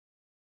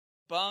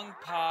Bung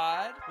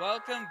Pod.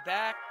 Welcome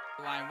back,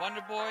 Wine Wonder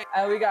Boy.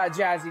 And we got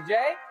Jazzy J.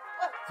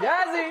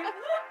 Jazzy!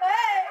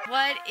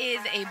 What is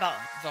a bung?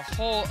 The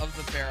hole of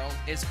the barrel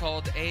is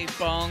called a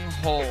bung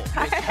hole.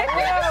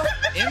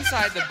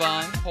 Inside the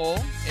bung hole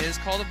is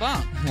called a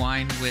bung.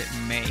 Wine with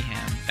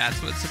mayhem.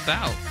 That's what it's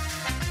about.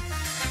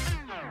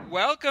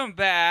 Welcome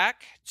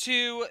back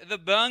to the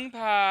Bung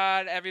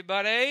Pod,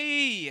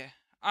 everybody.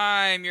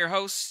 I'm your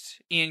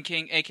host, Ian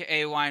King,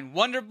 a.k.a. Wine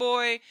Wonder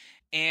Boy,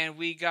 and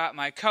we got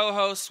my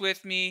co-host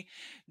with me,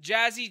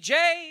 Jazzy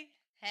J.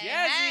 Hey,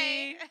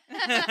 Jazzy.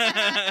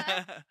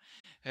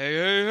 Hey,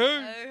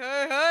 hey,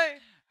 hey.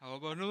 How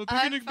about another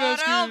picnic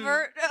basket?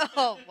 Albert.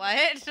 Oh,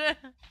 what?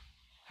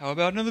 How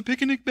about another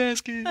picnic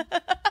basket?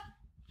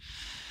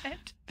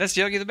 What? That's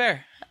Yogi the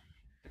Bear.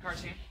 The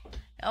cartoon.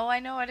 Oh, I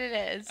know what it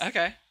is.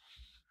 Okay.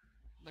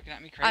 Looking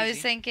at me crazy. I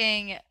was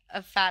thinking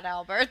of Fat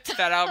Albert.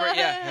 Fat Albert,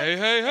 yeah. Hey,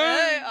 hey, hey.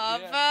 Hey,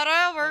 I'm Yeah. Fat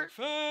Albert.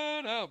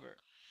 Fat Albert.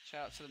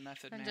 Shout out to the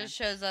Method It Man. just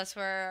shows us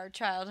where our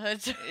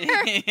childhoods are.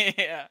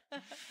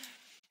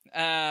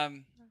 Yeah.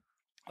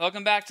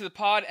 Welcome back to the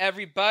pod,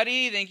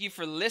 everybody. Thank you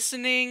for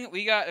listening.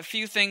 We got a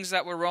few things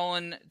that we're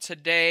rolling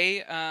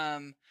today.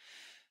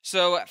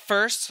 So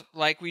first,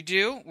 like we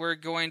do, we're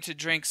going to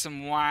drink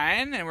some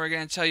wine, and we're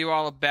going to tell you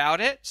all about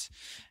it.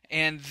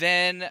 And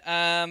then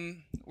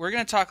we're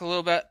going to talk a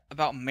little bit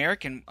about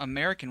American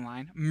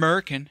wine.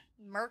 American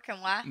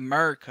wine.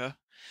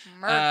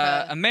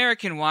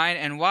 American wine,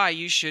 and why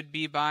you should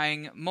be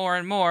buying more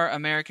and more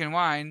American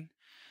wine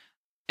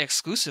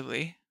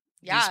exclusively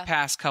these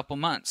past couple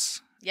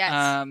months.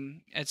 Yes.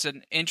 It's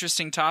an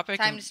interesting topic.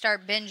 Time to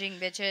start binging,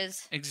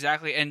 bitches.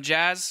 Exactly. And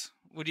Jazz,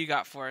 what do you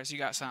got for us? You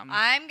got something?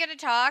 I'm going to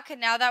talk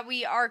now that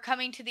we are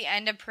coming to the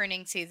end of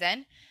pruning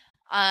season.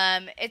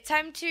 It's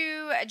time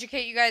to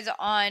educate you guys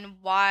on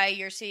why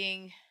you're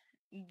seeing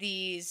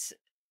these.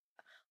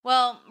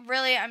 Well,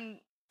 really, I'm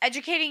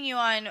educating you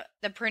on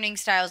the pruning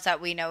styles that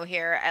we know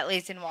here, at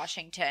least in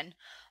Washington.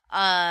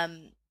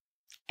 And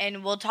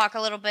we'll talk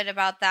a little bit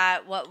about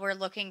that, what we're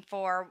looking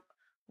for,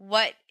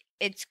 what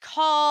it's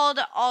called,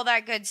 all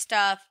that good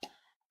stuff.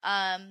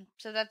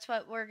 So that's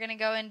what we're going to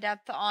go in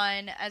depth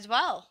on as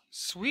well.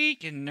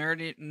 Sweet. And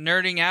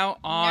nerding out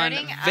on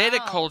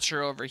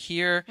viticulture over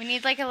here. We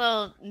need like a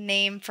little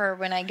name for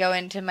when I go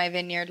into my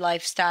vineyard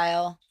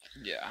lifestyle.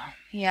 Yeah.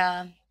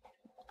 Yeah.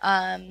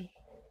 A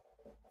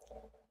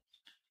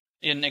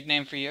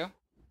nickname for you?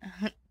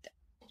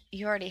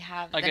 You already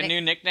have. Like a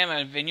new nickname,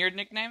 a vineyard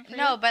nickname for you?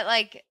 No, but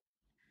like,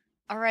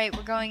 all right,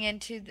 we're going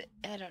into the,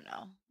 I don't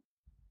know.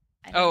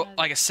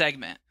 Like a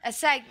segment. A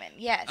segment,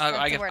 yes.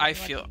 I get what you're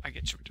saying. I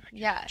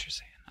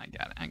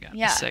got it.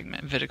 Yeah.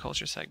 Segment,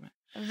 viticulture segment.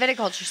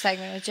 Viticulture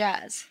segment with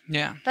Jazz.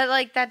 Yeah. But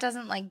like that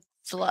doesn't like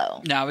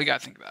flow. No, we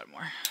gotta think about it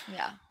more.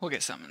 Yeah. We'll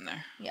get something in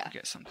there. Yeah. We'll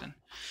get something.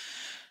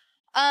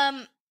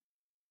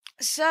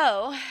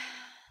 So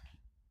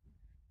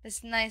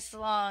this nice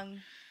long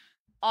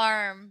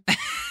arm.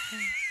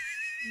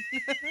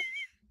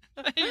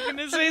 You're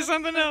gonna say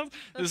something else.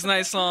 This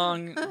nice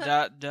long ...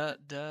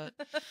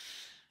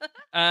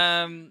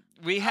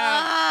 We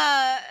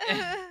have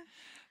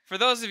for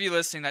those of you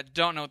listening that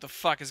don't know what the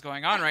fuck is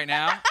going on right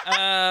now.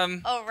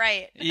 Oh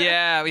right.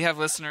 Yeah, we have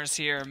listeners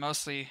here,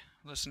 mostly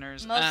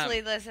listeners.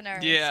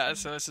 Listeners. Yeah,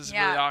 so this is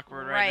really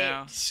awkward right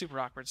now. Super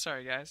awkward.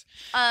 Sorry, guys.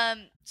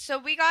 So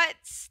we got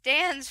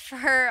stands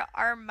for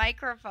our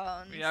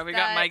microphones. Yeah, we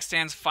got mic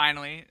stands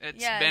finally.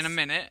 It's been a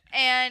minute.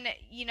 And,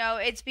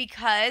 it's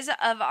because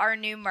of our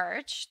new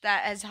merch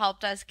that has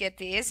helped us get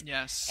these.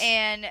 Yes.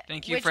 And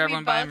thank you for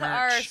everyone buying merch.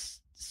 Are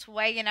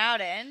swagging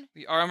out in.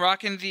 I'm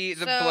rocking the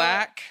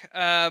black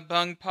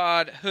Bung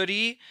Pod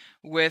hoodie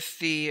with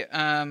the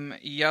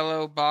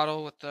yellow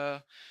bottle with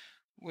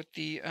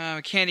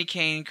the candy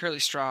cane curly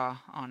straw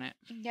on it.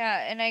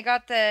 Yeah, and I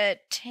got the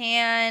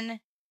tan.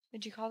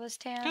 Would you call this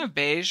tan? Kind of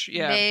beige.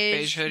 Yeah,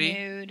 beige hoodie.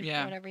 Nude,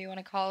 yeah, whatever you want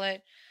to call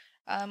it.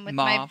 With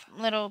Mauve.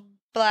 My little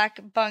black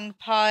Bung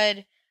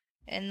Pod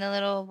and the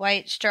little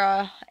white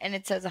straw, and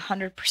it says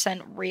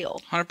 100%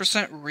 real.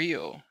 100%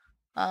 real.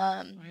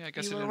 I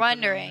guess you were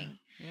wondering.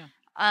 Yeah.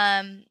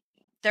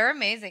 They're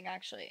amazing,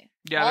 actually.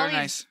 Yeah, they're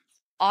nice.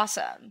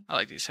 Awesome. I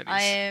like these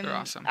hoodies. They're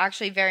awesome.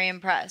 Actually very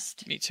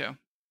impressed. Me too.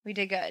 We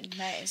did good.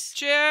 Nice.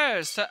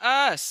 Cheers to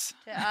us.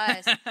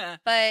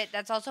 But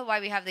that's also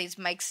why we have these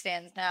mic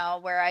stands now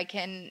where I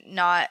can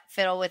not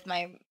fiddle with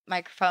my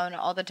microphone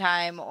all the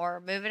time or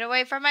move it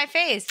away from my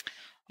face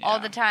all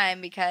the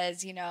time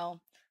because,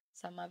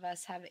 some of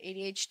us have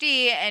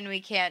ADHD and we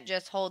can't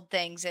just hold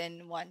things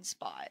in one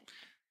spot.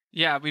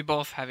 Yeah, we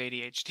both have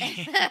ADHD.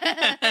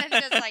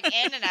 Just like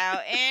in and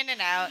out, in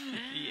and out.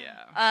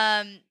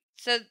 Yeah.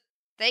 So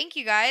thank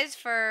you guys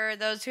for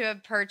those who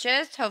have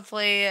purchased.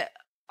 Hopefully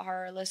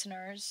our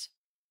listeners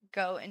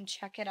go and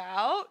check it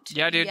out.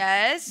 Yeah, dude.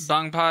 Yes.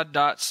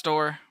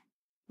 Bungpod.store.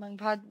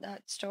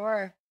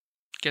 Bungpod.store.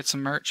 Get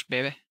some merch,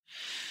 baby.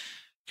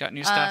 Got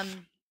new stuff.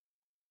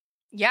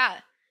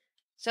 Yeah.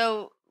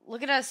 So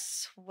look at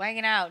us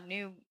swagging out.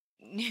 New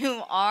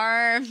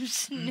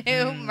arms,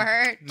 new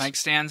merch. Mic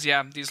stands,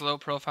 yeah. These low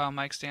profile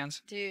mic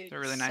stands. Dude,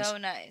 they're really nice. So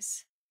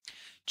nice.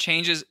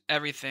 Changes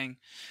everything.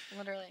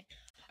 Literally.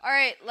 All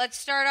right, let's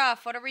start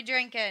off. What are we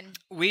drinking?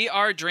 We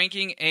are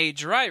drinking a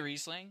dry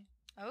Riesling.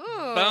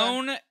 Ooh.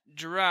 Bone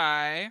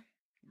dry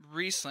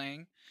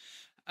Riesling.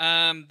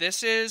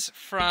 This is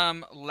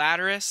from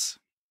Laterus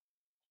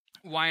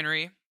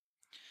Winery.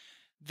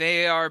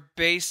 They are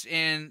based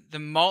in the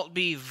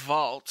Maltby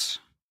Vault.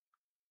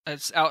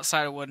 It's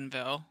outside of Woodinville.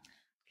 I was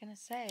gonna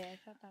say, I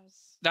thought that was...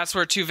 That's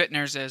where Two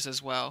Vintners is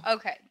as well.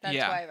 Okay, that's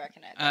why I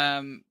recognize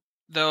it.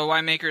 The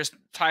winemakers,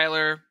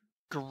 Tyler,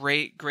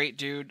 great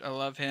dude. I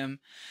love him.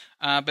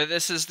 But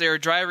this is their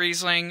dry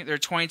Riesling, their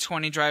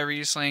 2020 dry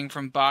Riesling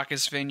from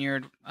Bacchus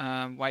Vineyard,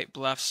 White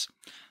Bluffs,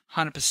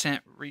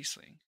 100%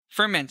 Riesling.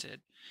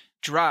 Fermented,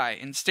 dry,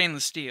 in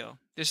stainless steel.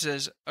 This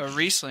is a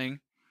Riesling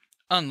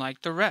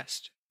unlike the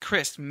rest.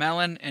 Crisp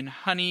melon and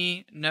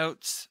honey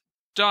notes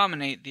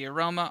dominate the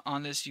aroma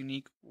on this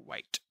unique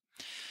white.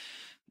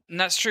 And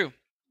that's true.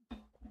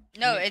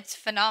 No, it's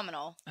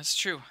phenomenal. That's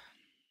true.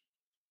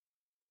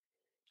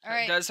 All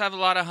right. It does have a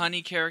lot of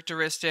honey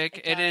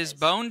characteristic. It is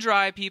bone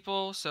dry,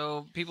 people.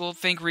 So people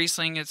think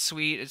Riesling is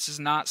sweet. This is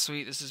not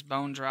sweet. This is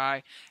bone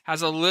dry.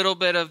 Has a little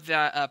bit of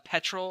that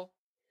petrol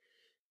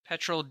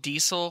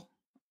diesel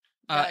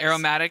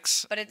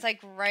aromatics. But it's like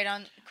right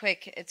on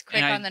quick. It's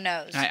quick on the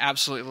nose. And I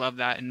absolutely love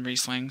that in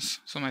Rieslings.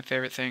 It's one of my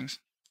favorite things.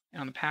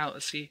 On the palate,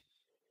 let's see.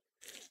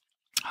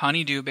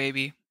 Honeydew,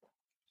 baby.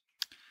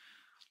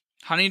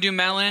 Honeydew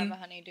melon. I have a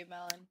honeydew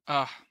melon.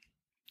 Oh.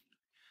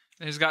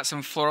 It's got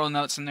some floral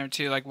notes in there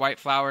too, like white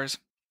flowers.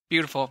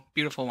 Beautiful,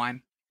 beautiful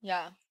wine.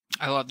 Yeah.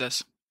 I love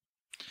this.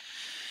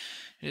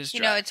 It is dry.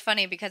 You know, it's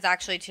funny because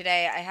actually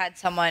today I had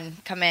someone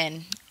come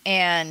in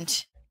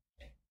and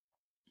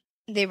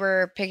they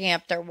were picking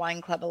up their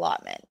wine club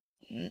allotment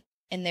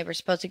and they were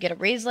supposed to get a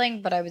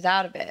Riesling, but I was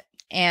out of it.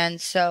 And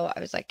so I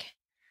was like,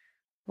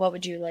 what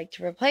would you like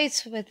to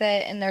replace with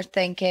it? And they're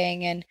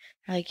thinking, and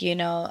like, you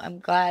know, I'm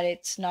glad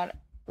it's not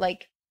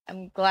like,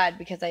 I'm glad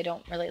because I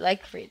don't really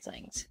like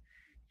Rieslings.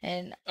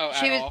 And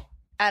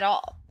at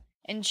all.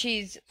 And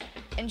she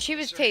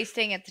was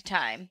tasting at the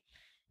time.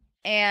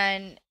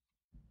 And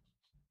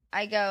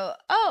I go,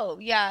 oh,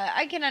 yeah,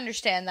 I can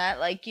understand that.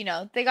 Like, you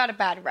know, they got a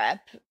bad rep.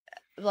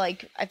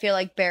 Like, I feel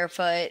like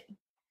Barefoot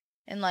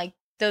and like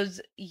those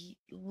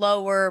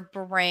lower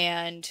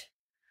brand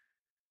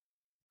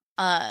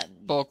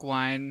bulk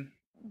wines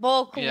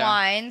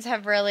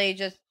have really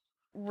just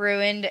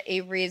ruined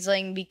a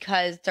Riesling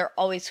because they're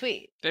always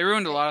sweet. They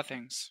ruined a lot of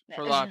things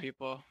for a lot of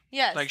people.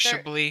 Yes. Like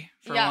Chablis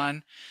for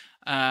one.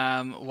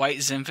 White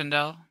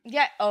Zinfandel.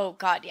 Yeah. Oh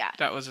God, yeah.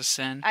 That was a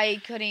sin.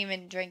 I couldn't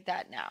even drink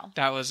that now.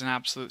 That was an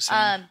absolute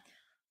sin.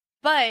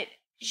 But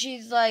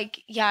she's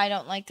like, yeah, I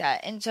don't like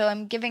that. And so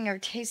I'm giving her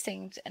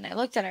tastings and I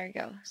looked at her and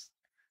go,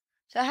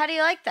 so how do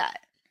you like that?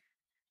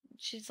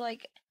 She's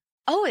like,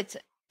 oh, it's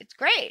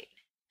great.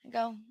 I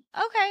go,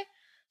 okay.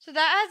 So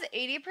that has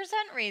 80%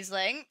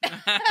 Riesling.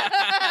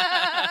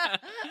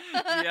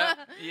 Yep.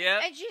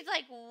 And she's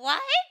like, what?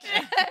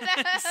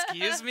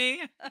 Excuse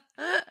me?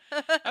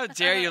 How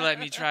dare you let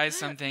me try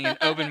something and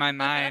open my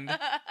mind?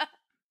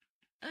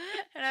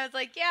 And I was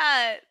like,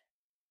 yeah,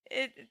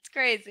 it's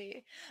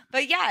crazy.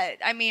 But yeah,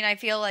 I mean, I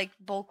feel like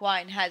bulk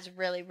wine has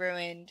really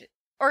ruined,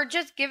 or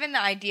just given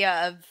the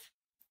idea of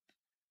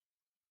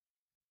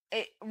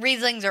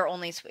Rieslings are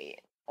only sweet.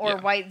 Or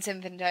White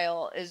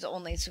Zinfandel is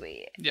only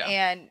sweet. Yeah.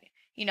 And,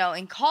 you know,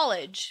 in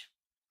college,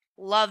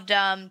 loved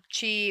them,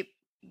 cheap,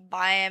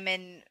 buy them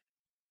in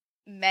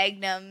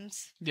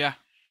magnums. Yeah.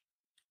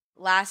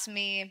 Last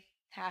me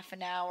half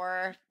an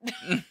hour.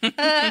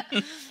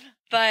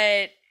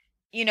 But,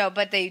 you know,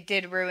 but they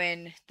did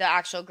ruin the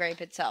actual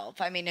grape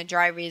itself. I mean, a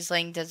dry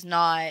Riesling does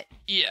not.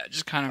 Yeah,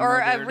 just kind of.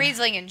 Or murdered. a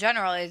Riesling in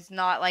general is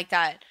not like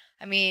that.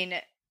 I mean,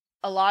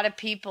 a lot of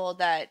people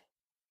that,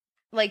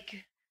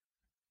 like,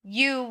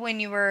 you,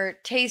 when you were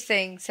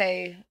tasting,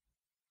 say,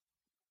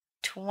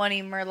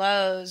 20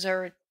 Merlots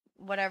or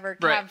whatever,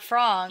 Cab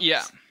Francs.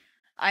 Yeah.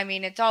 I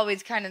mean, it's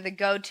always kind of the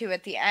go-to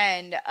at the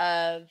end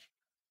of,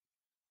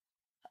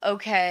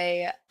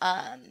 okay,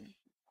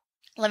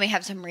 let me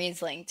have some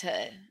Riesling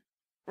to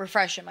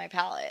refresh my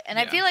palate. And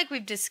I feel like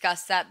we've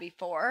discussed that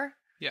before.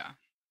 Yeah.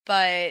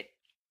 But,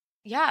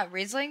 yeah,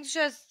 Riesling's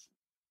just,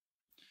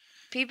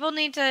 people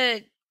need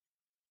to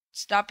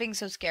stop being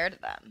so scared of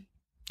them.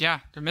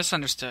 Yeah, they're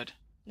misunderstood.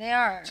 They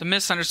are. It's a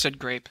misunderstood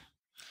grape.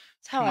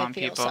 It's how I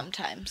feel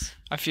sometimes.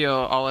 I feel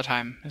all the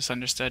time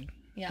misunderstood.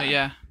 Yeah. But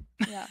yeah.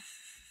 Yeah.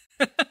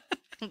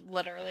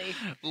 Literally.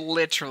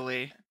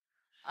 Literally.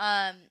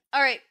 All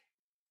right.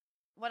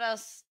 What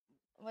else?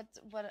 What?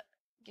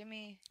 Give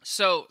me.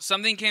 So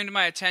something came to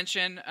my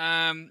attention.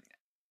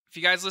 If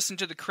you guys listen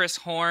to the Chris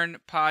Horn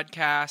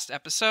podcast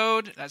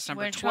episode, that's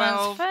number 12. Which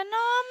was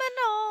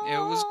phenomenal. It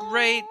was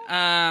great.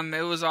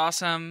 It was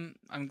awesome.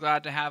 I'm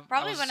glad to have.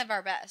 Probably one of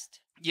our best.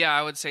 Yeah,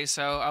 I would say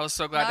so. I was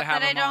so glad to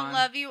have him on. Not that I don't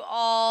love you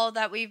all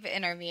that we've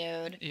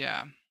interviewed.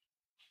 Yeah.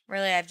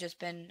 Really, I've just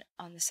been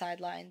on the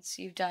sidelines.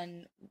 You've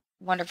done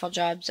wonderful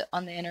jobs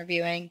on the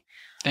interviewing.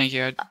 Thank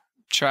you. I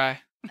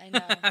try. I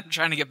know. I'm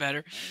trying to get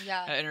better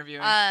at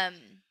interviewing.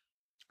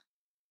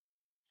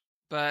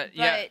 But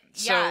yeah,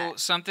 so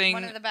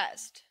one of the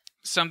best.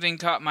 Something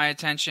caught my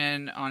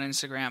attention on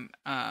Instagram,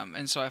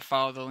 and so I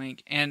followed the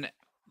link. And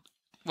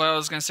what I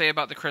was going to say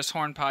about the Chris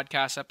Horn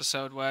podcast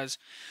episode was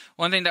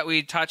one thing that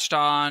we touched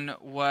on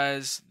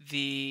was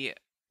the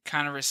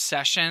kind of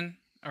recession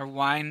or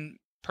wine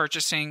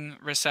purchasing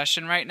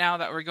recession right now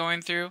that we're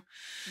going through.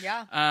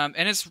 Yeah.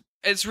 And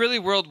it's really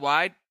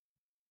worldwide,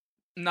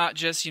 not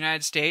just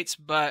United States,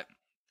 but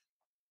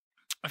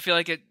I feel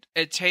like it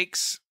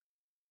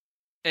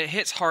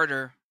hits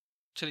harder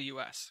to the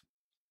US.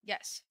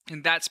 Yes.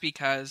 And that's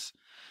because,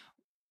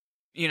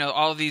 you know,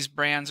 all of these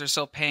brands are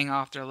still paying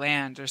off their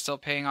land. They're still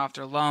paying off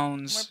their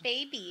loans. We're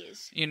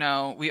babies. You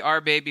know, we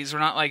are babies. We're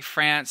not like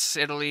France,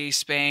 Italy,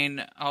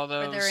 Spain, all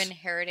those. Where they're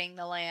inheriting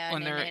the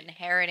land and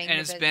inheriting and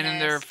the it's business. been in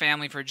their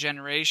family for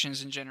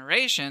generations and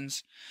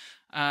generations.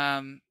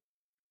 And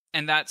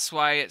that's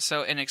why it's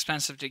so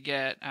inexpensive to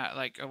get at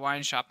like a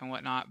wine shop and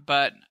whatnot.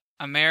 But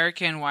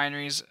American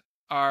wineries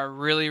are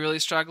really, really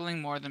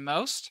struggling more than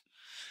most.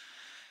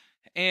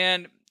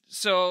 And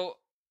so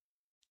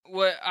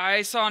what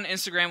I saw on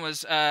Instagram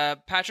was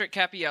Patrick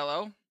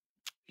Cappiello.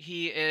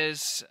 He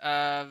is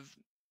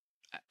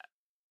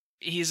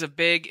he's a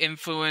big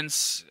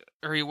influence,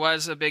 or he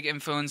was a big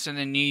influence in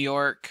the New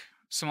York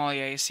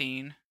sommelier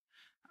scene.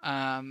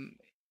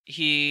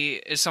 He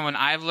is someone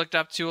I've looked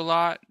up to a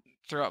lot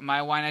throughout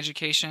my wine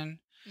education.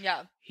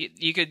 Yeah.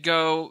 You could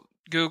go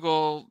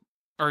Google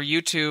or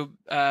YouTube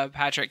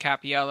Patrick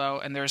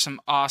Cappiello, and there's some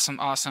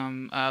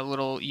awesome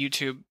little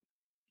YouTube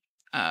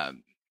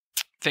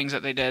things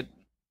that they did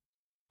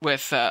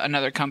with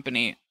another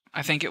company.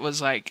 I think it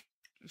was like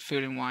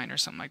Food and Wine or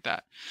something like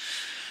that.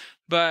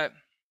 But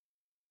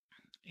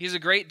he's a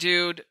great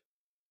dude,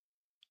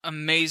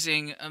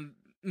 amazing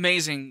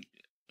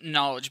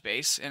knowledge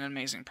base, and an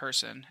amazing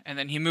person. And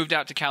then he moved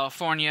out to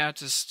California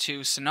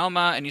to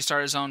Sonoma, and he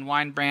started his own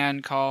wine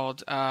brand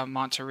called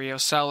Monterey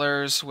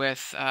Cellars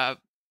with a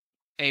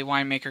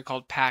winemaker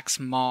called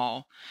Pax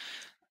Mall.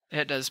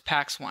 It does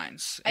Pax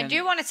wines. I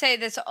do want to say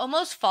this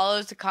almost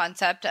follows the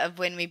concept of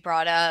when we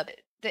brought up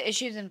the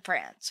issues in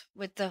France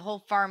with the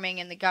whole farming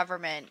and the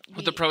government.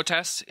 With the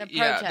protests?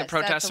 The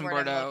protests in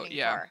Bordeaux.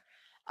 Yeah.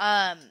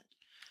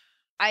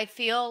 I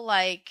feel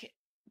like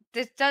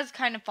this does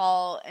kind of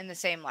fall in the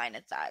same line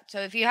as that. So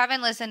if you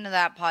haven't listened to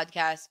that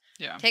podcast,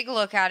 take a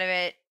look at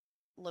it.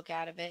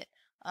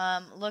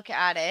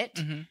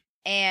 Mm-hmm.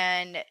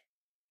 And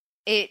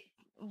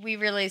we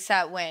released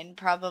that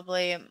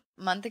probably a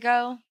month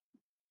ago.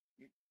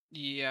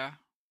 Yeah.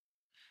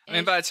 I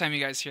mean, by the time you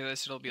guys hear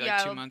this, it'll be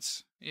like 2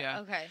 months. Yeah.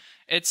 Okay.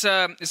 It's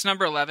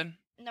number 11.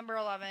 Number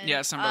 11.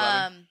 Yeah, it's number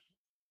 11.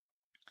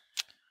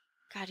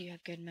 God, you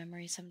have good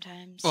memory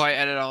sometimes. Well, I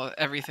edit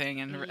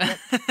everything, and Yep.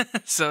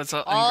 so it's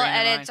all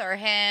edits are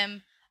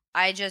him.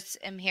 I just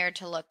am here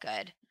to look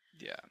good.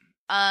 Yeah.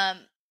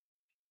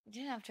 You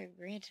didn't have to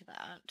agree to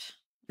that.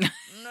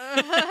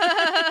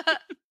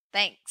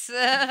 Thanks.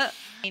 I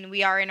mean,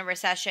 we are in a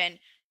recession.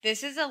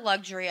 This is a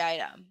luxury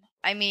item.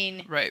 I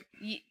mean, right.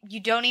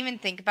 You don't even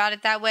think about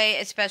it that way,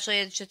 especially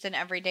as just an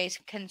everyday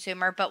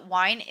consumer, but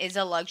wine is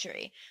a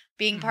luxury.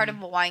 Being part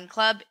of a wine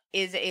club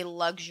is a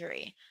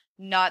luxury.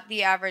 Not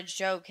the average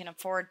Joe can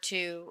afford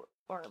to,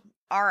 or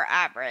our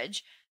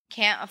average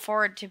can't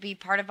afford to be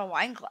part of a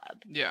wine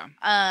club. Yeah.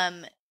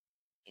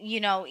 You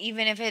know,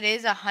 even if it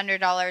is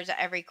 $100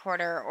 every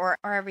quarter or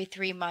every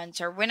 3 months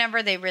or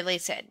whenever they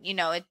release it, you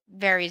know, it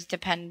varies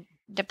depending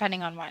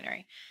on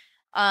winery.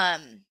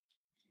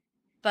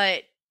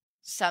 But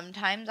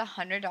sometimes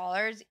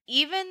 $100,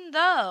 even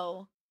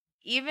though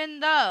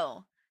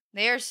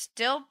they are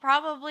still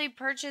probably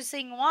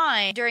purchasing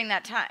wine during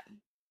that time.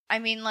 I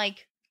mean,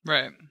 like,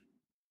 right.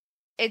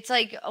 It's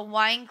like a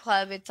wine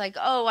club. It's like,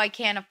 oh, I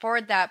can't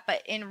afford that.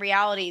 But in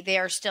reality, they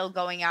are still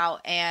going out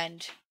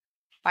and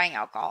buying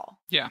alcohol.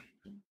 Yeah.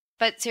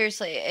 But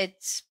seriously,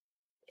 it's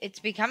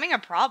becoming a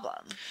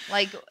problem.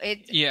 Like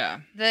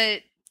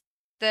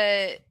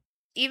the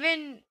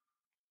even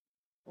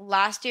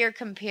last year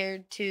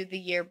compared to the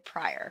year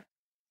prior,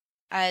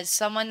 as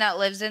someone that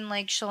lives in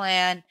Lake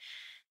Chelan,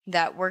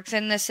 that works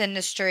in this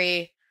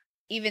industry,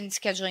 even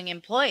scheduling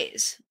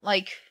employees,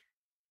 like,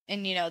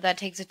 and you know, that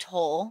takes a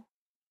toll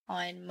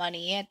on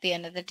money at the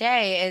end of the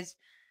day. Is,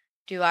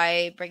 do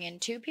I bring in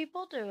 2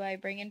 people? Do I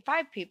bring in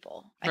 5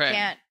 people? I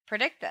can't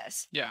predict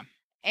this. Yeah.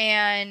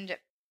 And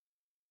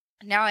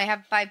now I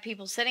have 5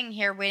 people sitting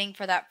here waiting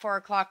for that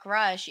 4:00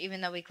 rush,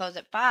 even though we close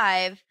at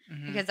 5,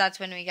 because that's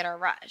when we get our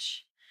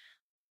rush.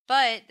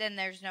 But then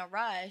there's no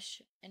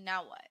rush, and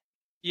now what?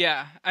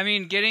 Yeah, I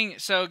mean, getting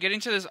to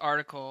this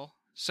article.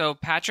 So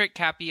Patrick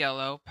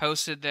Cappiello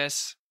posted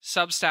this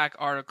Substack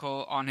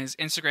article on his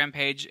Instagram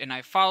page, and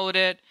I followed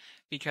it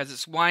because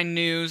it's wine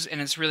news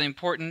and it's really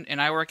important.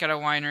 And I work at a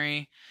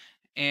winery,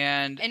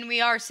 and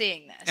we are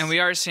seeing this. And we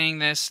are seeing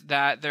this,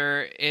 that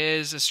there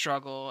is a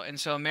struggle. And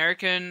so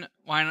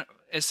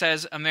it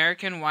says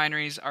American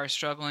wineries are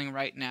struggling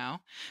right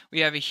now.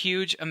 We have a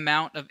huge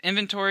amount of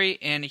inventory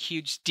and a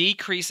huge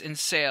decrease in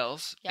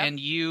sales, and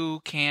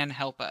you can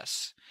help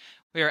us.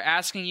 We are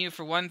asking you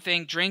for one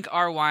thing: drink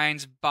our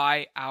wines,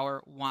 buy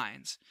our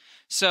wines.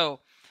 So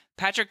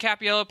Patrick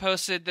Cappiello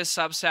posted this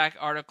Substack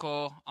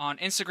article on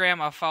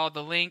Instagram. I'll follow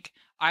the link.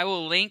 I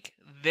will link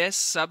this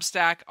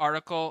Substack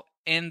article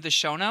in the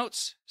show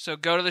notes. So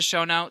go to the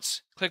show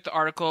notes, click the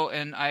article,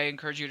 and I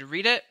encourage you to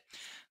read it.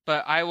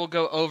 But I will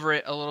go over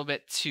it a little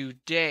bit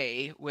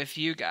today with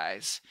you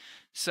guys.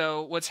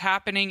 So what's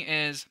happening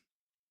is,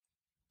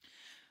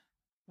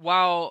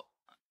 while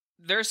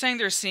they're saying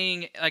they're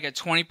seeing like a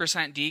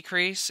 20%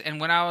 decrease, and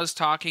when I was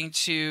talking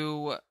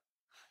to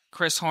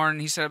Chris Horn,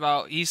 he said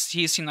about he's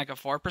seen like a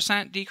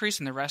 4% decrease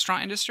in the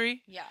restaurant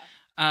industry. Yeah.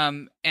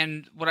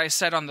 And what I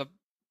said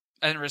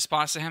in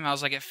response to him, I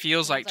was like, it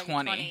feels like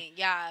 20.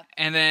 Yeah.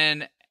 And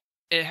then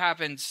it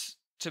happens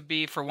to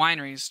be for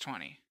wineries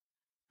 20,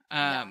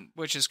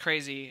 which is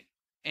crazy.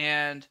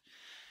 And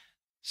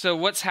so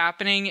what's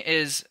happening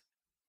is,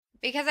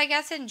 because I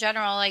guess in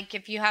general, like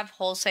if you have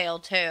wholesale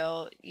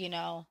too, you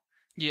know,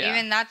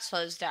 even that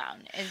slows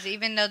down. Is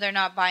even though they're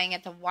not buying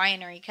at the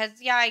winery, because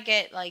I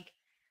get like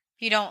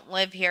if you don't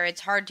live here,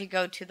 it's hard to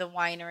go to the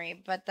winery.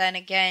 But then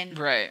again,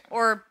 right,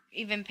 or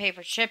even pay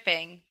for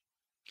shipping.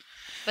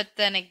 But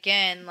then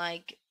again,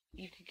 like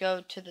you could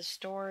go to the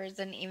stores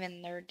and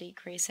even they're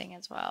decreasing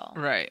as well.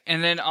 Right.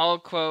 And then I'll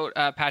quote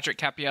Patrick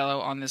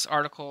Cappiello on this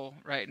article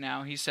right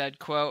now. He said,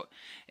 quote,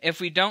 "If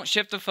we don't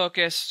shift the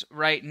focus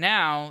right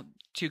now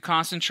to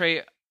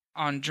concentrate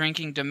on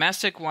drinking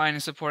domestic wine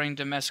and supporting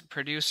domestic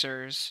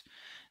producers,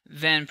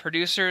 then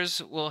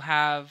producers will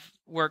have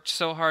worked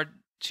so hard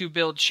to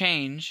build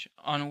change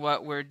on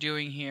what we're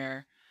doing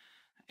here,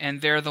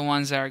 and they're the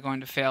ones that are going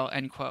to fail,"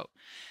 end quote.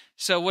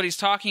 So what he's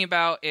talking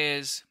about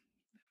is,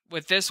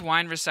 with this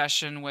wine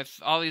recession, with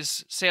all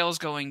these sales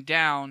going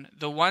down,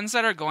 the ones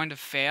that are going to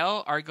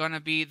fail are going to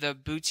be the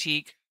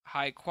boutique,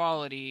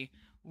 high-quality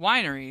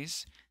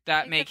wineries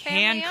that make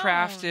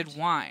handcrafted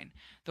wine.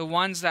 The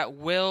ones that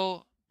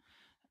will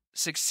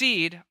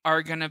succeed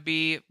are going to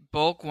be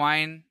bulk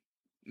wine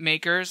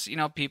makers, you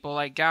know, people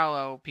like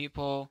Gallo,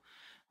 people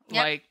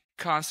like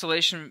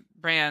Constellation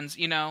Brands,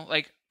 you know,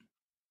 like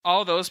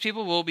all those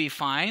people will be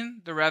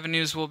fine. The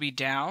revenues will be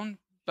down,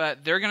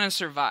 but they're going to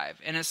survive.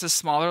 And it's the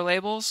smaller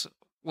labels,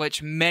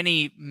 which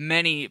many,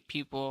 many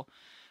people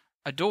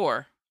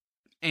adore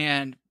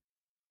and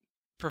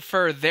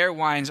prefer their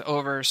wines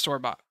over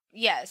store-bought.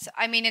 Yes.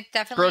 I mean, it's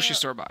definitely grocery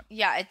store-bought.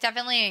 Yeah, it's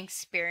definitely an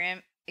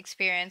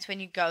experience when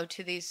you go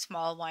to these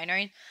small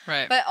wineries.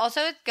 Right. But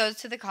also it goes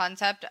to the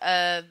concept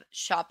of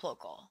shop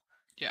local.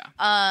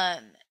 Yeah.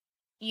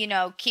 You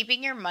know,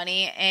 keeping your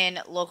money in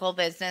local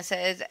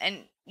businesses,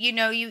 and you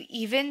know, you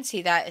even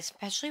see that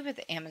especially with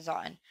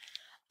Amazon.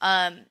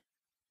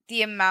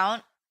 The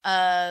amount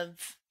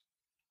of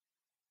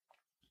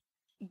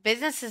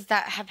businesses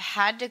that have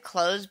had to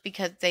close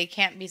because they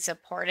can't be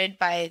supported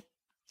by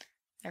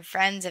their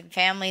friends and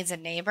families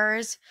and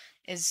neighbors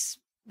is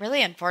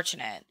really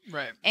unfortunate.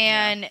 Right.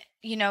 And,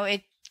 you know,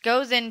 it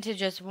goes into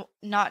just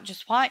not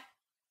just wine,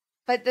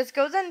 but this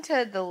goes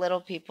into the little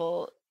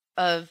people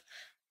of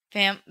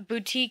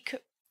boutique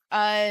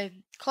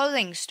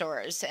clothing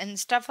stores and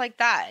stuff like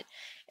that.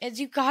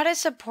 Is you gotta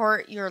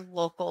support your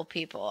local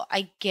people.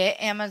 I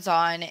get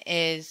Amazon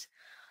it's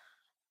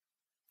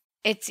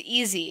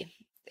easy.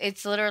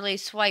 It's literally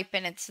swipe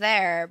and it's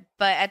there.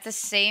 But at the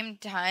same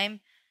time,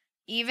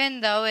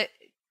 even though it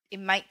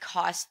might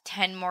cost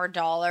 $10 more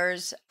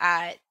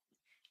at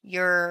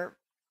your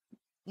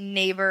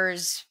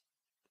neighbor's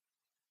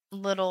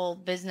little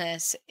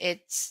business,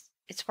 it's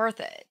worth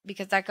it,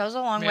 because that goes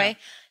a long way,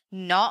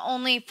 not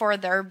only for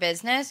their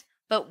business,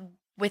 but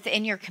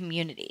within your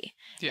community.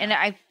 Yeah. And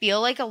I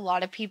feel like a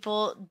lot of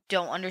people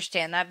don't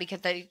understand that,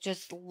 because they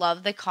just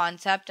love the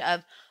concept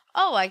of,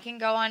 oh, I can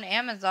go on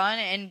Amazon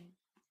and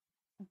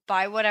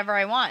buy whatever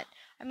I want.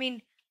 I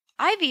mean,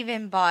 I've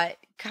even bought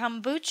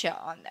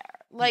kombucha on there.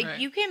 Like,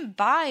 you can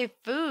buy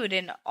food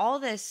and all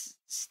this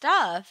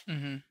stuff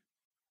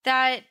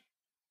that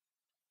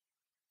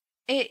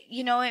it,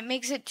 you know, it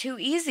makes it too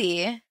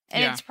easy.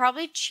 And it's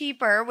probably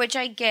cheaper, which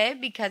I get,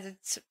 because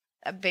it's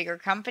a bigger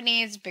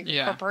companies,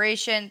 bigger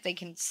corporations, they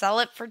can sell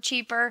it for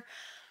cheaper.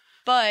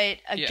 But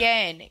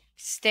again,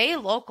 stay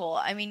local.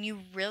 I mean,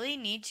 you really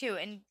need to,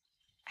 and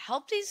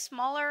help these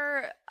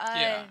smaller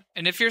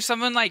And if you're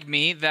someone like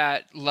me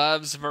that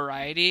loves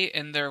variety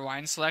in their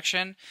wine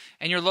selection,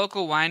 and your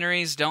local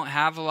wineries don't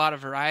have a lot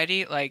of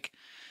variety, like,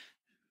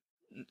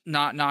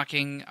 not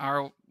knocking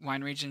our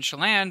wine region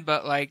Chelan,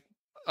 but like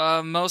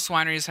most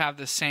wineries have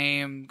the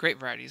same grape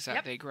varieties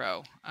that they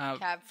grow.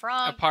 Cab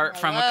Franc, apart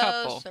from a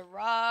couple.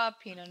 Syrah,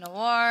 Pinot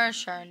Noir,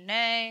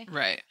 Chardonnay.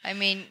 Right. I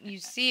mean, you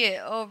see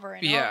it over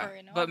and over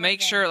and over. But make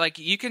sure, like,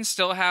 you can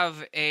still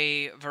have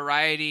a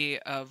variety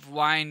of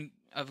wine,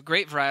 of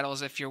grape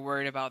varietals, if you're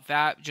worried about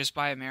that. Just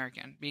buy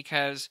American,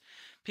 because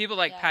people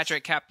like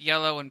Patrick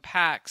Cappiello and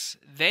Pax,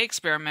 they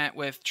experiment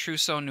with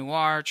Trousseau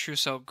Noir,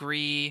 Trousseau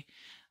Gris.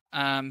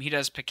 He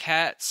does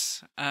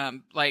Paquettes.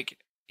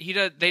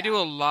 They do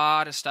a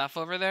lot of stuff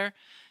over there,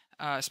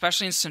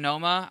 especially in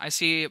Sonoma. I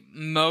see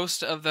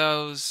most of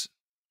those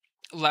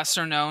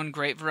lesser known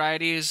grape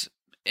varieties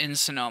in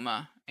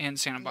Sonoma and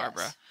Santa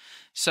Barbara. Yes.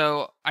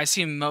 So I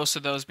see most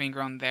of those being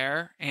grown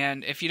there.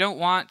 And if you don't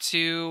want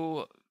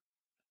to,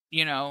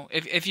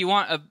 if you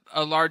want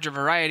a larger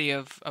variety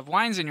of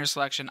wines in your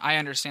selection, I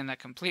understand that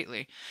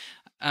completely.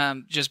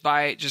 Just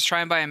try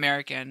and buy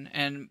American.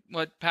 And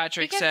what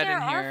Patrick Because said there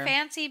in are here,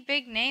 fancy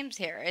big names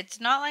here. It's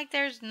not like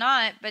there's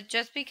not, but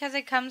just because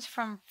it comes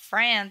from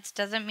France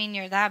doesn't mean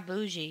you're that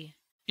bougie.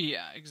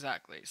 yeah,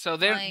 exactly. So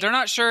they're Like,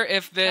 not sure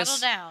if this.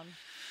 Settle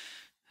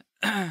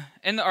down.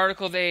 In the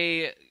article,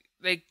 they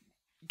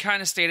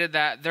kind of stated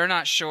that they're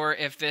not sure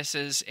if this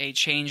is a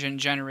change in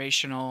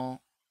generational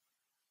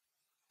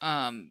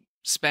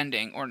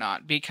spending or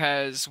not,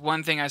 because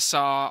one thing I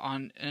saw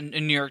on a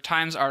New York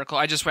Times article,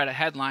 I just read a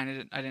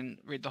headline, I didn't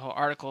read the whole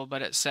article,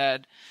 but it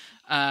said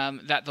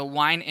that the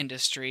wine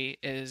industry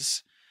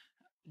is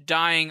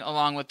dying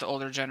along with the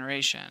older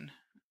generation.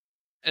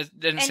 It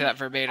didn't say that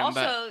verbatim, also,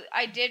 but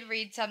I did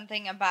read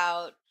something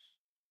about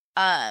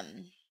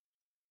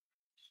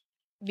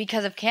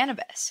because of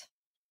cannabis.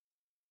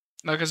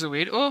 because of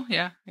weed. Oh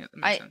yeah, that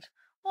makes sense.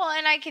 Well,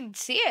 and I can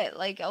see it.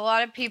 Like, a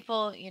lot of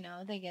people,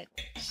 they get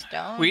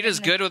stoned. Weed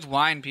is good with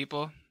wine,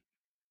 people.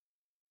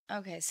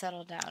 Okay,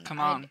 settle down. Come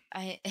on.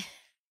 I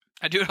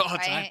do it all the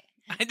time.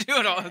 I do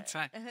it all the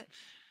time.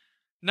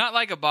 Not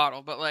like a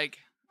bottle, but like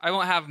I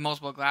won't have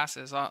multiple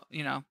glasses.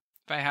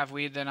 If I have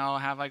weed, then I'll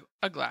have like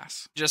a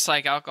glass. Just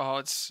like alcohol,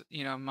 it's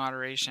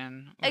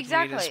moderation with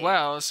weed as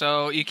well.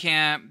 So you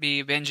can't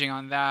be binging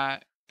on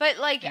that. But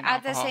like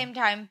at the same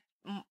time,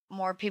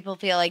 more people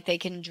feel like they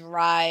can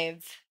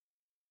drive.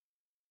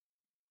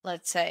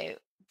 Let's say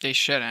they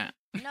shouldn't.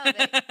 No,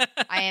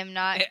 I am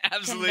not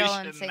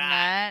condoning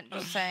that.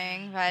 Just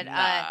saying, but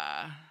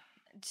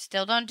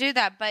still don't do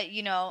that. But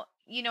you know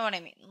what I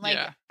mean. Like,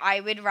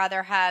 I would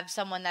rather have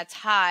someone that's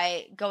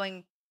high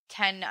going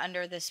 10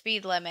 under the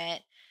speed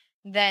limit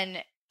than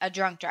a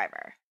drunk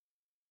driver.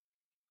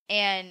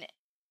 And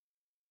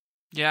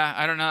yeah,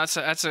 I don't know.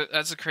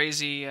 That's a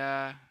crazy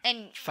and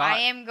thought. I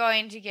am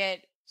going to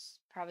get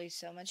probably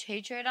so much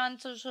hatred on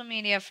social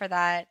media for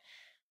that.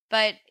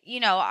 But,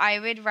 I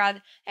would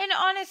rather, and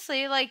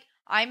honestly, like,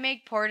 I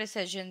make poor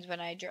decisions when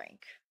I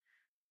drink.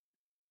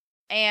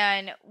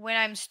 And when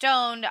I'm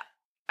stoned,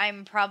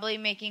 I'm probably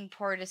making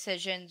poor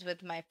decisions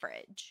with my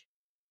fridge.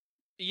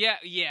 Yeah,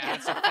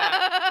 that's a fact.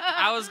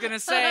 I was going to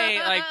say,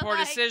 like, poor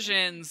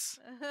decisions,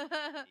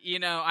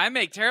 I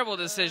make terrible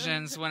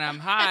decisions when I'm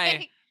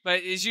high,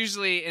 but it's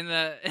usually in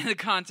the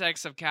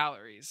context of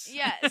calories.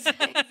 Yes,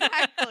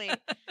 exactly.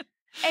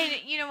 And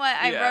you know what?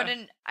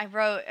 I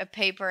wrote a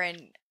paper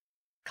in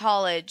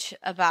college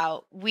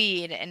about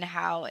weed and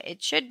how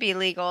it should be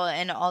legal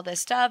and all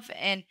this stuff,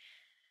 and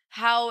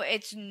how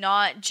it's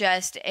not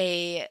just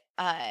a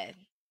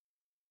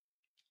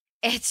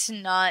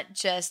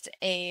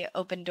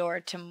open door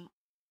to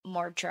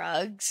more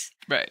drugs,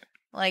 right?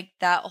 Like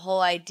that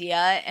whole idea.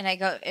 And I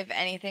go, if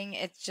anything,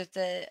 it's just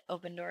a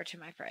open door to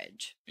my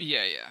fridge.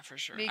 Yeah, for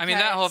sure. I mean,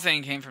 that whole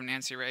thing came from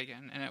Nancy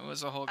Reagan, and it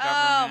was a whole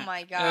government. Oh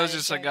my god! It was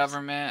just a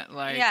government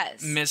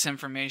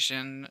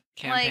misinformation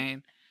campaign.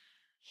 Like,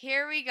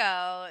 here we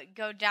go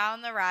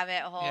down the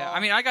rabbit hole. Yeah,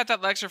 I mean, I got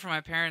that lecture from my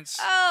parents.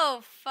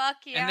 Oh, fuck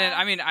yeah. And then,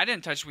 I mean, I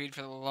didn't touch weed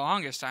for the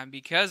longest time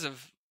because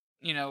of,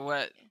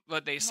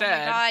 what they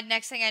said. Oh my god,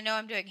 next thing I know,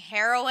 I'm doing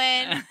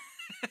heroin.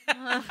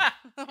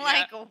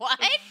 What?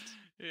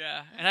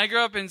 Yeah, and I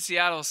grew up in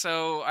Seattle,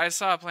 so I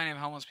saw plenty of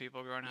homeless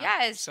people growing up.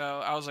 Yes. So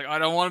I was like, I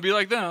don't want to be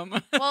like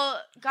them. Well,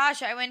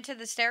 gosh, I went to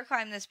the stair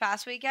climb this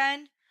past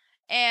weekend,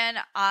 and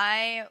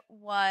I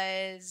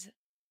was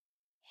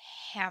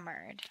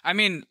hammered. I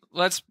mean,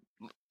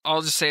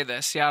 I'll just say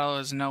this. Seattle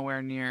is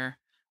nowhere near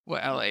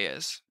what LA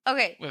is.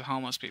 Okay. With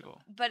homeless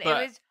people. But it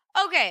was,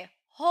 okay,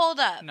 hold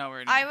up.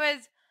 Nowhere near.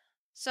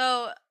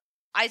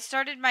 I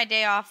started my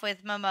day off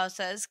with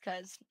mimosas,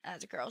 because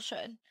as a girl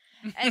should.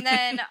 And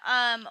then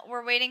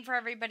we're waiting for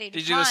everybody to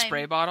Did you do the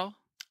spray bottle?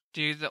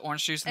 Do you do the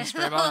orange juice in the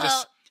spray bottle?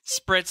 Just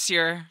spritz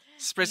your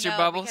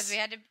bubbles? Because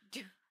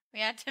we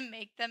had to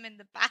make them in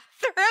the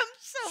bathroom,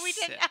 so we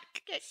didn't have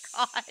to get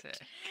caught.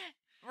 Sick.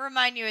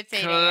 Remind you it's 8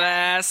 a.m.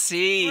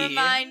 Classy.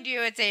 Remind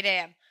you it's 8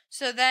 a.m.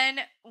 So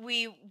then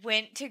we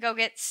went to go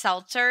get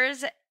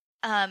seltzers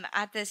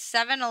at this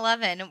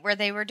 7-Eleven where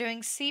they were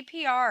doing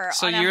CPR.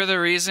 So you're the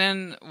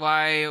reason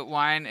why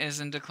wine is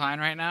in decline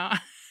right now?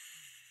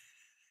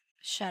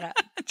 Shut up.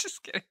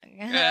 Just kidding.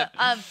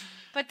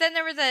 But then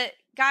there was a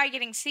guy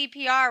getting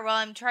CPR while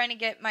I'm trying to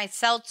get my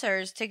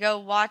seltzers to go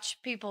watch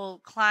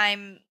people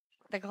climb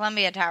the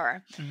Columbia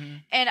Tower. Mm-hmm.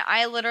 And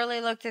I literally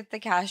looked at the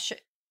cash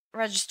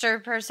register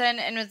person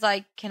and was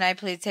like, can I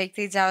please take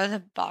these out of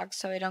the box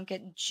so I don't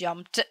get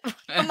jumped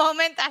the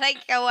moment that I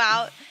go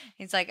out?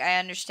 He's like, I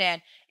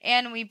understand.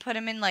 And we put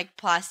them in like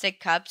plastic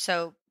cups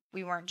so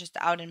we weren't just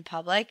out in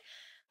public.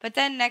 But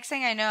then next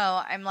thing I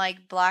know, I'm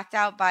like blacked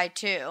out by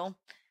 2.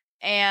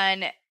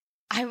 And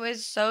I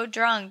was so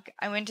drunk.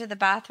 I went to the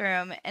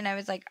bathroom and I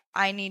was like,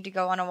 I need to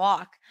go on a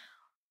walk.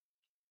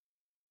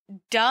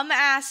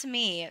 Dumbass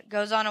me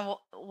goes on a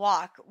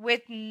walk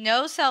with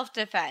no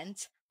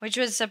self-defense, which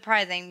was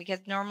surprising because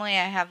normally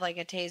I have like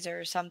a taser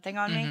or something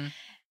on me.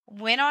 Mm-hmm.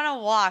 Went on a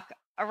walk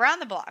around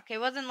the block. It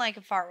wasn't like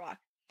a far walk.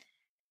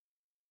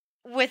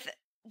 With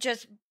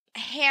just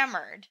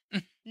hammered.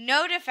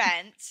 No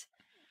defense.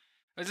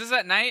 Was this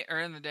at night or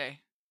in the day?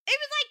 It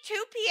was like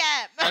 2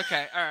 p.m.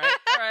 Okay, all right,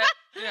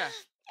 yeah.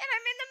 And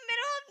I'm in the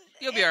middle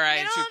of You'll be all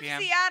right at 2 of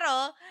p.m.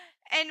 Seattle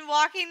and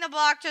walking the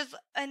block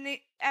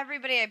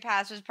everybody I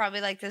passed was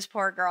probably like, this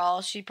poor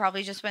girl. She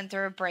probably just went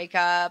through a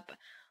breakup.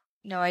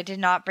 No, I did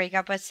not break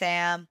up with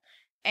Sam.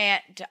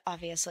 And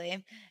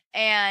obviously.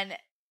 And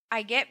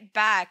I get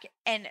back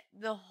and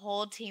the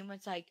whole team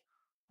was like,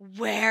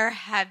 where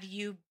have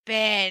you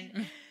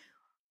been?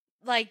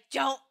 Like,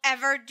 don't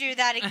ever do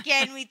that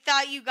again. We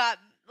thought you got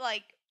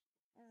like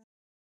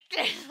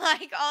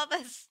all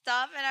this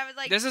stuff. And I was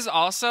like, this is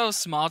also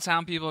small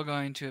town people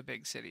going to a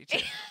big city too.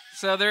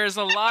 So there's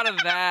a lot of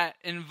that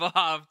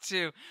involved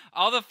too.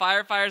 All the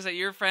firefighters that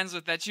you're friends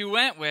with that you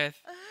went with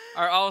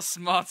are all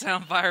small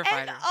town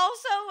firefighters. And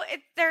also,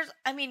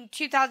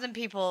 2,000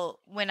 people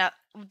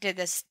did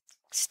this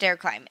stair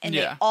climb, and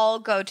they all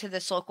go to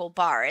this local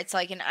bar. It's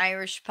like an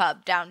Irish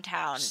pub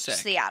downtown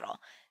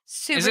Seattle.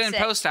 Super Is it in sick.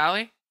 Post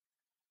Alley?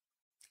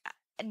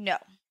 No.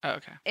 Oh,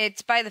 okay.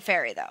 It's by the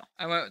ferry, though.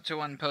 I went to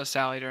one Post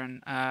Alley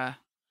during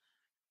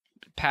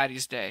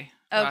Patty's Day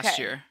last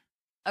year.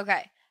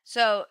 Okay.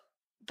 So,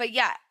 but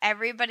yeah,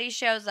 everybody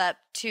shows up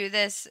to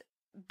this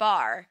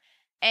bar,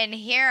 and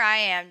here I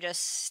am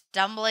just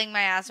stumbling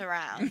my ass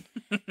around.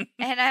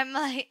 And I'm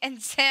like,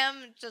 and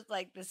Sam just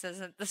like, this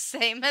isn't the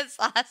same as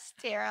last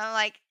year. I'm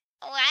like,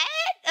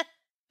 what?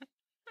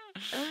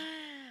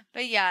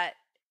 But yeah.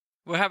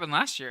 What happened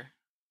last year?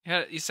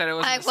 You said it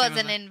wasn't. I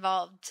wasn't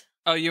involved.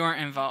 Oh, you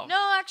weren't involved.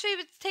 No, actually,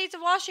 it's Taste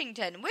of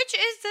Washington, which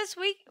is this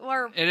week.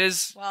 It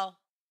is. Well,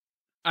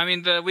 I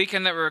mean, the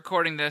weekend that we're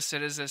recording this,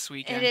 it is this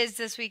weekend. It is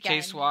this weekend.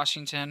 Taste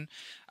Washington.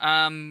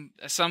 At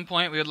some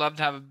point, we would love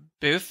to have a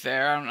booth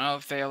there. I don't know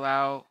if they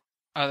allow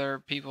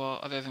other people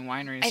other than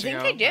wineries to go.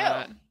 I think they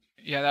do.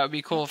 Yeah, that would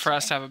be cool for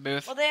us to have a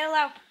booth. Well, they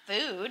allow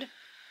food.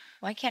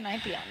 Why can't I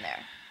be on there?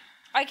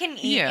 I can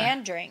eat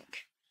and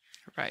drink.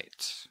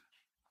 Right.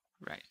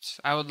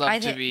 I would love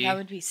to be. That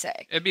would be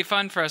sick. It'd be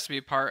fun for us to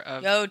be part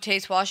of.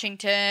 Taste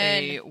Washington.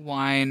 A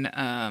wine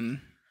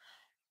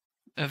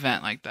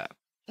event like that.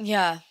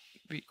 Yeah.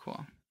 It'd be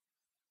cool.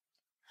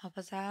 Help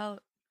us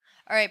out.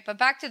 All right, but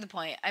back to the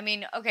point.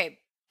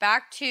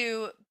 Back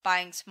to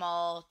buying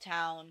small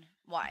town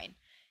wine.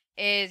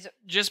 Is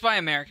just buy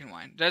American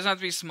wine. It doesn't have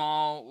to be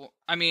small.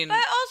 I mean, but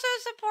also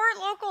support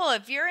local.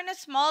 If you're in a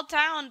small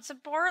town,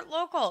 support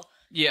local.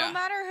 Yeah, no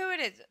matter who it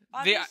is.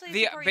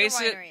 Obviously, support your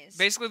wineries.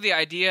 Basically, the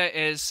idea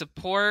is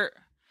support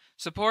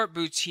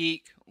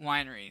boutique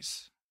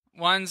wineries,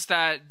 ones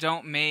that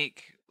don't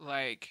make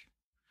that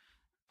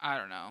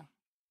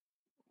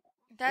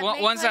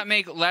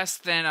make less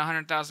than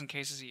 100,000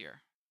 cases a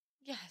year.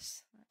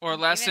 Yes. Or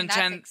less than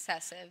 10,000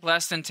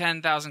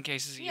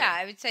 cases a year. Yeah,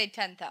 I would say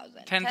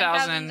 10,000.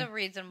 10,000 is a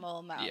reasonable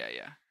amount.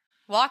 Yeah.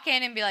 Walk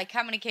in and be like,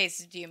 how many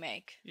cases do you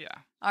make? Yeah.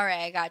 All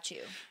right, I got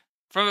you.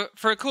 For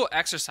a cool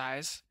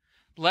exercise,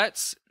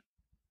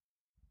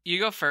 you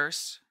go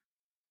first.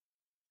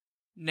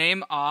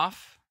 Name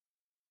off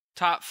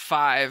top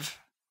 5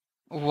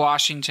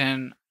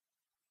 Washington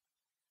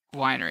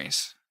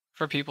wineries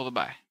for people to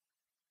buy.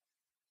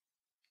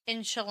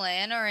 In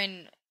Chelan or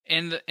in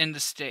the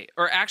state,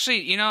 or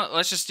actually,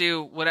 let's just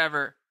do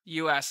whatever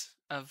U.S.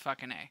 of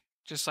fucking A,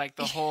 just like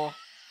the whole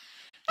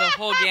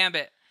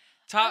gambit.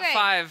 Top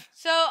 5.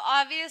 So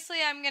obviously,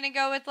 I'm gonna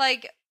go with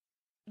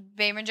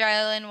Bainbridge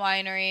Island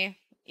Winery,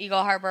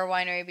 Eagle Harbor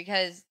Winery,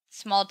 because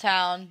small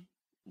town.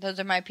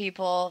 Those are my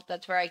people.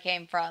 That's where I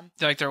came from.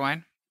 Do you like their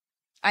wine?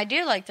 I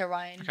do like their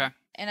wine. Okay.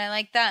 And I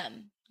like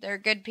them. They're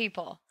good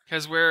people.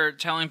 Because we're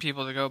telling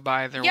people to go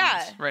buy their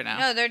wines right now.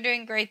 No, they're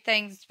doing great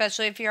things,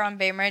 especially if you're on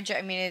Bainbridge.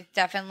 I mean, it's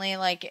definitely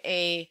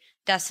a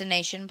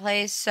destination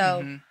place.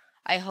 So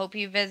I hope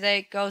you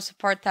visit. Go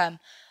support them.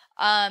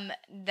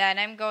 Then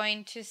I'm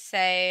going to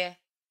say,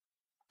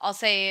 I'll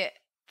say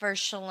for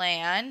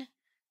Chelan.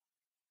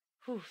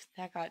 Whew,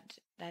 that got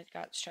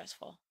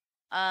stressful.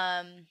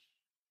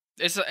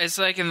 It's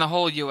like in the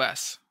whole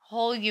U.S.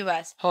 Whole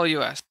U.S.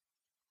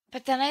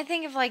 But then I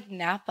think of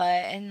Napa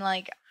and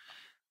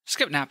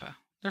skip Napa.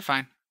 They're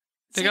fine.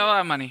 They got a lot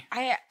of money.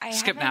 I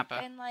skip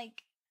Napa. Been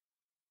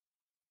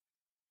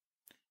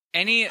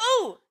any.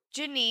 Oh,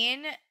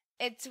 Janine.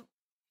 It's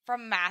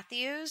from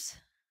Matthews.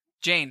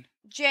 Jane.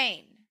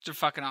 They're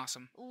fucking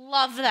awesome.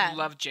 Love them.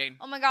 Love Jane.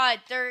 Oh my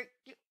god, their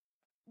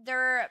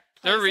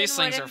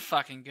Rieslings are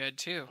fucking good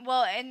too.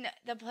 Well, and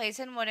the place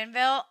in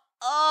Woodinville,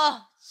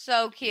 oh,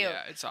 so cute.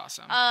 Yeah, it's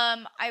awesome.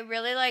 I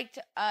really liked.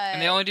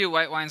 And they only do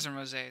white wines and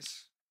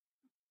rosés,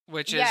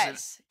 which is an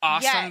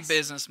awesome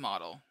business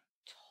model.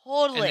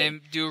 Totally.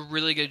 And they do a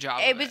really good job.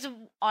 It was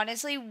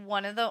honestly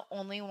one of the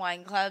only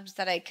wine clubs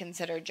that I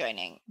considered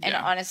joining. And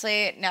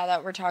honestly, now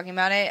that we're talking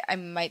about it, I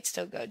might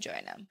still go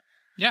join them.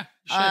 Yeah,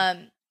 you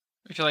should.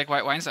 If you like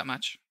white wines that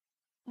much.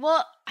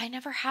 Well, I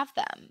never have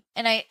them.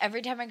 And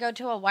every time I go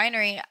to a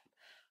winery,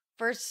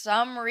 for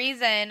some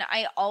reason,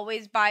 I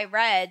always buy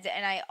reds,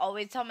 and I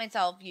always tell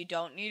myself, you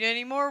don't need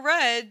any more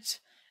reds.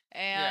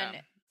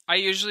 And I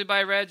usually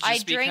buy reds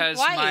just because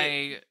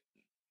white.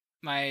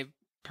 my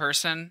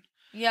person,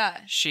 yeah,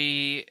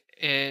 she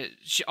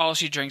all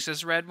she drinks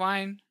is red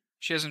wine.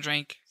 She doesn't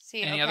drink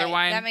any other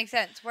wine. That makes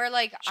sense. Where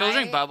like she'll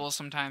drink bubbles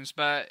sometimes,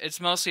 but it's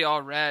mostly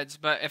all reds.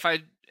 But if I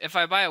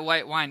buy a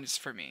white wine, it's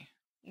for me.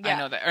 Yeah. I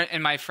know that,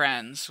 and my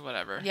friends,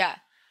 whatever. Yeah.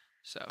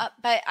 So,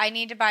 but I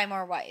need to buy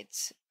more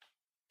whites.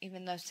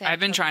 Even though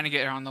I've been trying to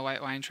get her on the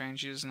white wine train,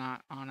 she's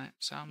not on it.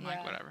 So I'm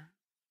like, whatever.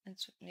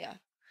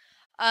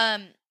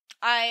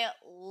 I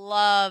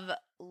love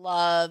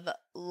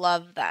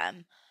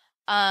them.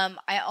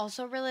 I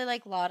also really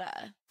like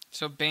Lotta.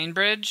 So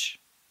Bainbridge,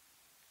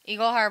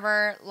 Eagle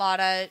Harbor,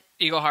 Lotta.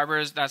 Eagle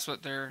Harbor that's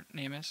what their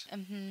name is.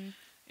 Mm-hmm.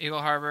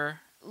 Eagle Harbor,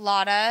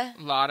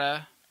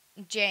 Lotta,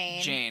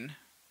 Jane,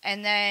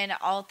 and then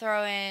I'll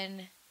throw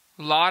in.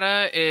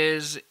 Lotta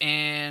is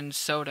in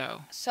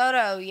Soto.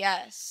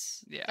 Yes.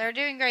 Yeah. They're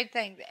doing great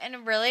things.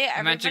 And really,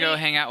 I meant to go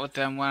hang out with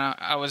them when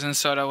I was in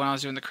Soto when I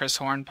was doing the Chris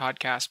Horn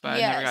podcast, but I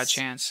never got a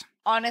chance.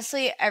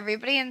 Honestly,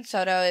 everybody in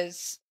Soto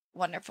is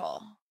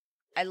wonderful.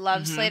 I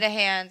love Sleight of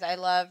Hands. I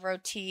love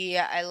Roti.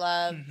 I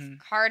love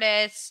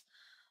Cardis.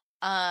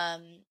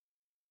 All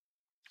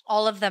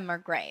of them are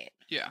great.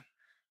 Yeah.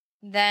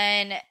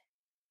 Then,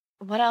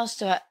 who else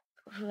do I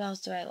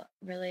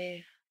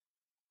really...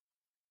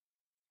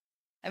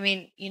 I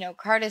mean,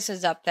 Cardis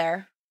is up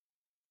there.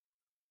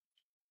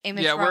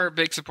 We're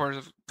big supporters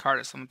of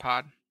Cardis on the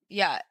pod.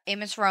 Yeah,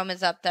 Amos Rome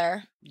is up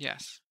there.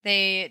 Yes.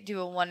 They do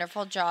a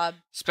wonderful job.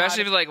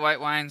 Especially if you like white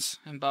wines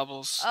and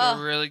bubbles. They're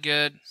really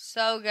good.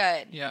 So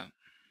good. Yeah.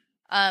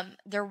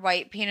 Their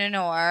white Pinot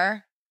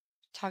Noir.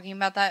 Talking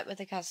about that with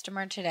a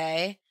customer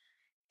today.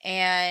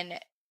 And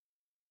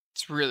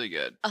it's really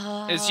good.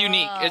 It's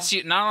unique.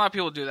 Not a lot of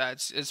people do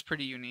that. It's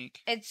pretty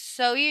unique. It's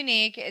so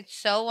unique. It's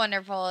so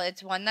wonderful.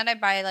 It's one that I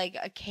buy like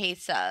a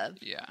case of.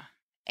 Yeah.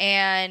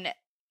 And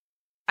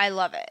I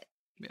love it.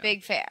 Yeah.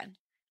 Big fan.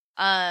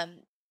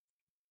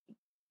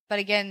 But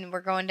again,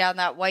 we're going down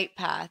that white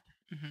path.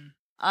 Mm-hmm.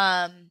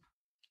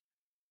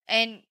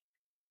 And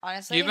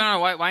honestly, you've been on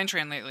a white wine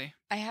train lately.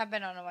 I have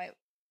been on a white.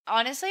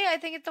 Honestly, I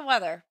think it's the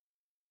weather.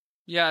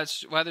 Yeah,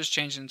 weather's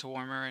changing to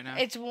warmer right now.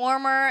 It's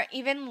warmer,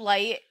 even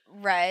light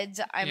reds.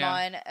 I'm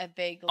on a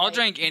big. I'll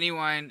drink any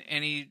wine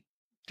any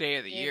day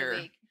of the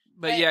year.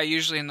 But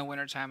usually in the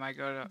wintertime I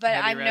go to.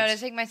 But I'm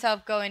noticing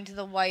myself go into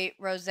the white,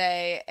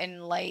 rosé,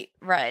 and light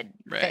red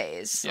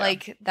phase. Yeah.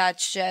 Like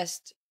that's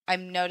just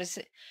I'm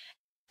noticing.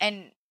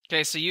 And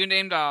okay, so you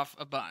named off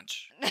a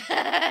bunch.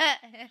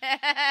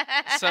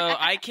 So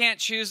I can't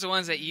choose the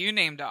ones that you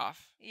named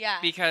off. Yeah.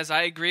 Because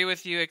I agree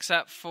with you,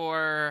 except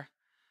for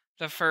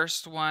the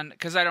first one,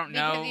 because I don't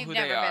know who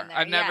they are.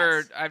 I've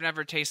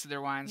never tasted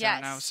their wines. Yes.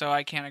 I don't know, so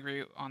I can't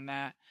agree on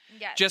that.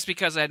 Yes. Just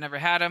because I had never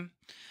had them.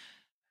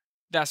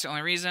 That's the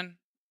only reason.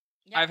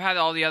 Yep. I've had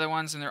all the other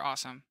ones, and they're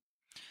awesome.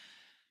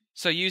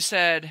 So you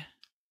said,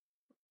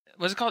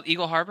 what's it called?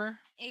 Eagle Harbor?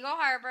 Eagle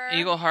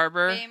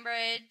Harbor.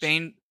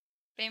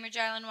 Bainbridge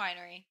Island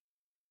Winery.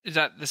 Is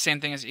that the same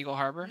thing as Eagle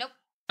Harbor? Nope.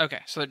 Okay,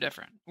 so they're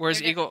different.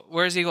 Where's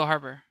Eagle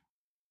Harbor?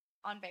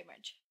 On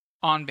Bainbridge.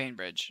 On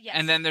Bainbridge. Yes.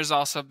 And then there's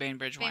also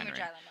Bainbridge Winery. Island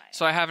Winery.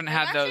 So I haven't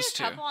had those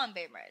two. There's a couple on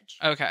Bainbridge.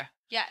 Okay.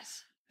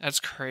 Yes. That's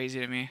crazy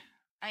to me.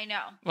 I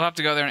know. We'll have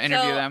to go there and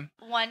interview them.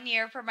 One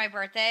year for my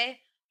birthday,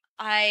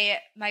 my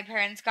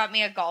parents got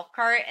me a golf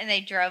cart and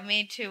they drove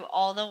me to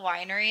all the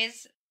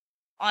wineries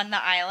on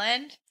the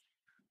island.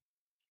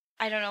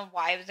 I don't know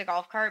why it was a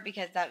golf cart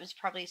because that was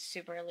probably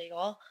super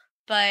illegal,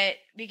 but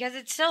because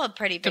it's still a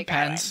pretty big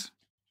island.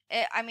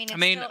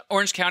 Depends.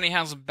 Orange County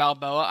has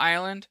Balboa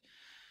Island.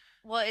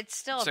 Well, it's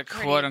still a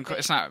quote unquote.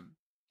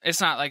 It's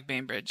not like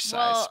Bainbridge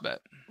size,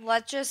 but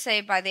let's just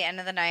say by the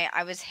end of the night,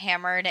 I was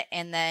hammered,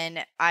 and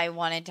then I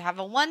wanted to have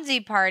a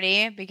onesie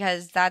party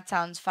because that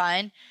sounds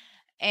fun,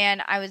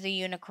 and I was a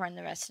unicorn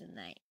the rest of the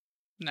night.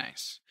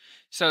 Nice.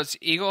 So it's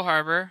Eagle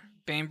Harbor,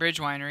 Bainbridge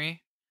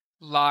Winery,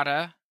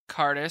 Lotta,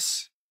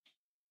 Cardis.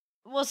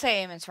 We'll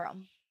say Amos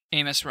Rome.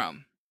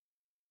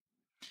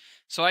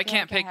 So I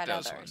can't pick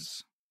those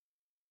ones.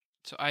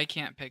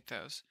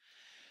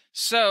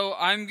 So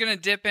I'm going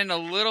to dip in a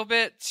little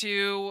bit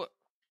to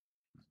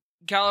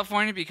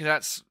California because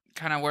that's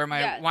kind of where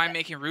my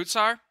winemaking roots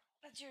are.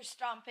 That's your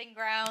stomping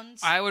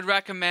grounds. I would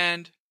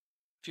recommend,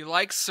 if you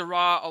like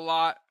Syrah a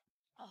lot,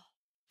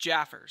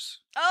 Jaffers.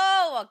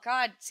 Oh,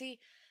 God. See,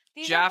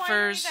 these are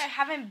wineries I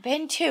haven't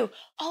been to.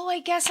 Oh, I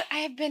guess I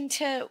have been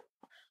to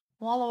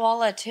Walla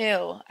Walla,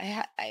 too.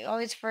 I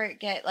always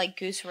forget, like,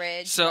 Goose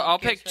Ridge. So I'll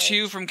pick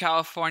two from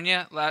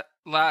California.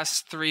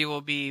 Last three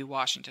will be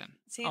Washington.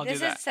 See,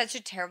 this is such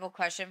a terrible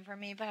question for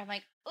me, but I'm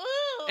like,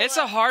 ooh. It's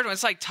a hard one.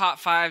 It's like top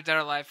 5 Dead or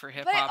Alive for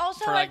hip-hop,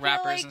 for like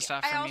rappers and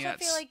stuff. For me, I also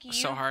feel like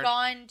so hard. You've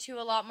gone to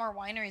a lot more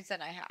wineries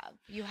than I have.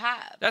 You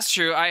have. That's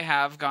true. I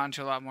have gone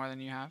to a lot more than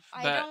you have.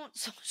 I don't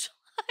socialize.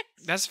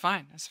 That's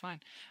fine.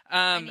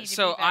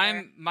 So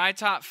my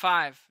top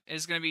 5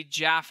 is going to be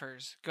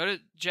Jaffers. You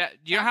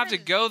don't have to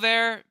go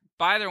there.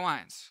 Buy their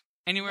wines.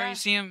 Anywhere Yeah. you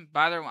see them,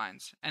 buy their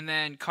wines. And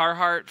then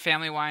Carhartt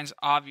Family Wines,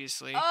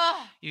 obviously.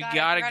 Oh, You God,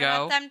 gotta I forgot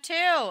go. about them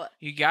too.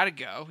 You gotta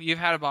go. You've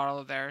had a bottle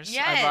of theirs.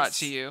 I brought it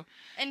to Yes. you.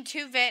 And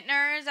 2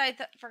 vintners. I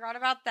forgot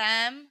about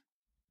them.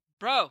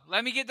 Bro,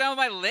 let me get down with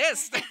my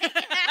list.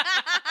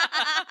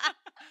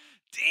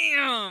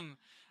 Damn.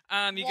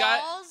 You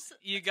Walls.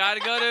 got to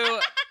go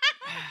to.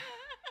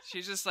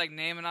 She's just like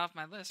naming off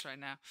my list right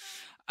now.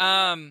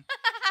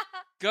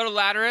 Go to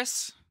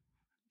Laterus.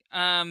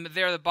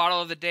 They're the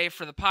bottle of the day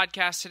for the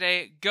podcast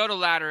today. Go to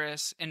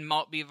Laterus in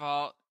Maltby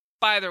Vault.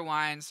 Buy their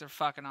wines. They're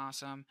fucking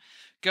awesome.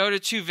 Go to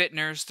 2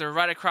 vintners. They're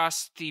right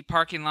across the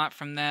parking lot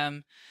from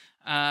them.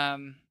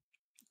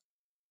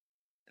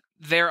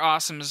 They're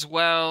awesome as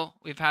well.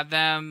 We've had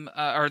them,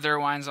 or their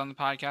wines on the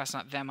podcast,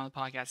 not them on the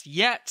podcast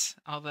yet,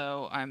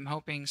 although I'm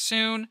hoping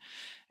soon.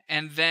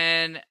 And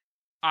then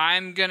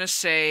I'm going to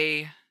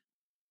say,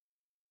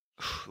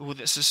 ooh,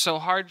 this is so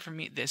hard for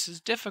me. This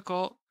is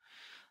difficult.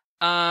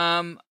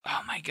 Oh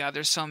my God,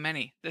 there's so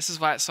many. This is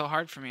why it's so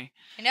hard for me.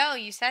 I know,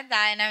 you said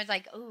that, and I was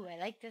like, ooh, I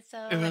like this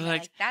though, and I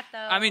like that though.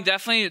 I mean,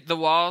 definitely the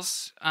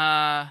Walls.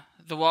 The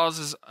Walls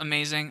is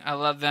amazing. I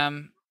love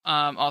them.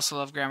 Also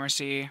love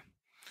Gramercy.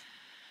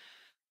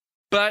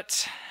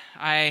 But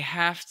I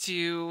have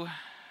to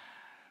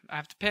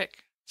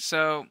pick.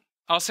 So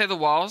I'll say the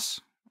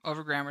Walls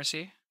over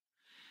Gramercy.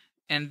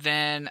 And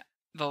then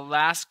the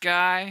last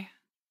guy.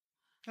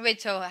 Wait,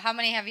 so how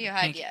many have you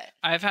had yet?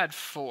 I've had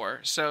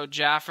 4. So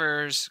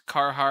Jaffers,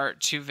 Carhartt,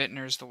 2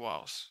 vintners, the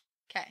Walls.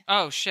 Okay.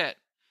 Oh, shit.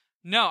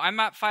 No, I'm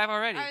at 5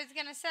 already. I was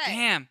going to say.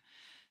 Damn.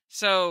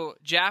 So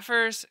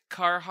Jaffers,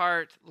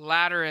 Carhartt,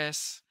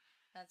 Laterus,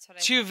 That's what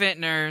I 2 thought.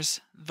 vintners,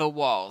 the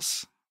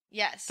Walls.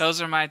 Yes. Those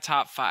are my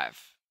top 5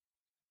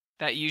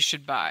 that you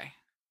should buy.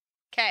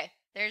 Okay.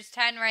 There's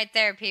 10 right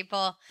there,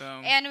 people.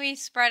 Boom. And we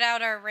spread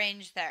out our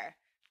range there.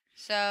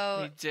 So,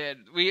 We did.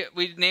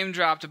 We name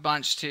dropped a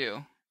bunch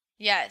too.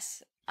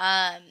 yes.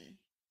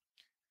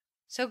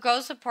 So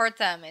go support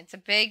them. It's a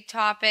big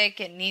topic.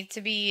 It needs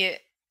to be,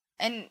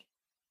 and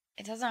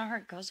it doesn't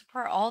hurt. Go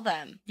support all of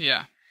them.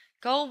 Yeah.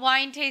 Go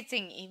wine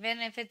tasting, even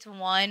if it's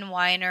one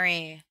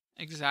winery.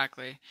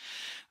 Exactly.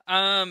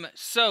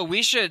 So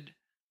we should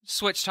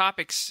switch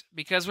topics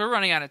because we're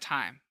running out of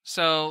time.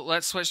 So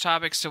let's switch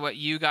topics to what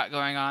you got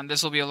going on.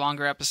 This will be a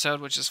longer episode,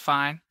 which is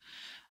fine.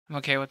 I'm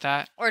okay with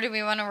that. Or do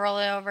we want to roll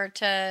it over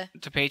to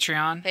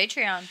Patreon.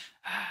 Patreon?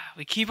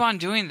 We keep on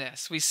doing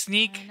this. We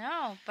sneak. I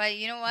know, but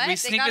you know what? We They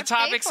sneak the gotta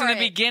pay topics for in the it.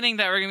 beginning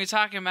that we're going to be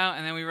talking about,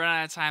 and then we run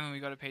out of time and we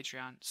go to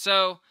Patreon.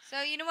 So,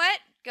 So you know what?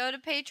 Go to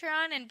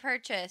Patreon and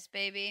purchase,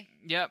 baby.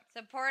 yep.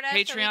 Support us so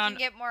we Patreon, can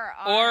get more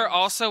arms. Or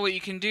also what you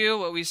can do,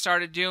 what we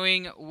started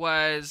doing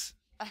was...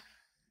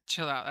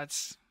 Chill out.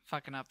 That's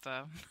fucking up,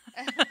 though.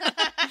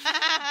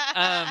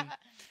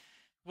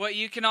 What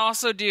you can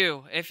also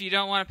do, if you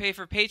don't want to pay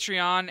for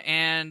Patreon,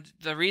 and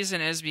the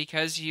reason is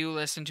because you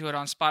listen to it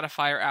on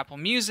Spotify or Apple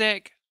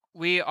Music,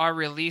 we are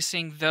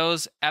releasing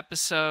those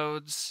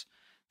episodes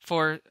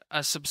for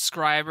a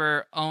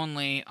subscriber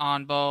only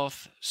on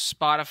both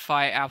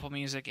Spotify, Apple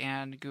Music,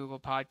 and Google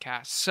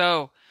Podcasts.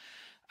 So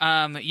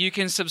you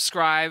can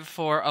subscribe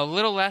for a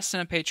little less than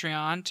a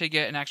Patreon to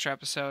get an extra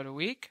episode a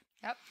week.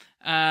 Yep.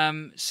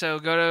 So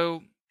go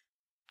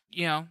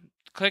to,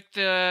 click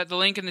the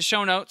link in the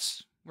show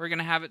notes. We're going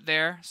to have it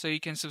there so you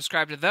can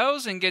subscribe to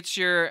those and get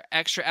your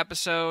extra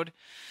episode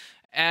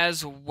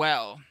as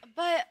well.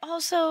 But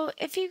also,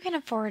 if you can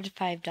afford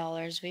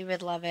 $5, we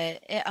would love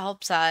it. It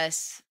helps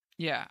us.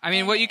 Yeah. I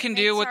mean, And what you it can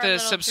do makes with our the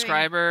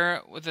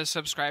little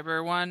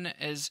subscriber one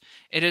is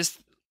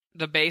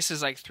the base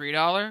is like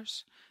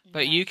 $3,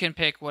 but you can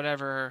pick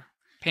whatever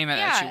payment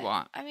that you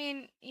want. I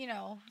mean,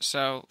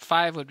 So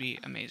 $5 would be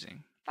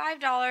amazing.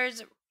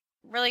 $5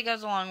 really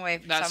goes a long way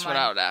for That's someone.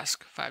 what I would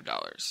ask. $5.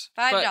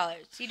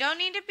 $5. You don't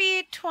need to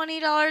be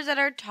 $20 at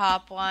our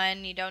top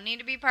one. You don't need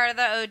to be part of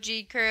the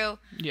OG crew.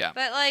 Yeah.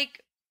 But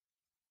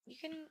you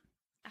can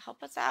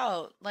help us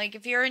out.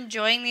 If you're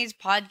enjoying these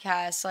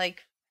podcasts,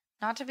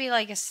 not to be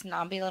a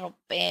snobby little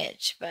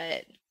bitch,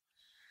 but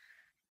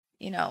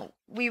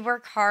we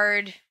work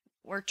hard.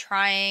 We're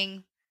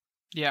trying.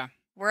 Yeah.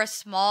 We're a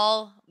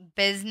small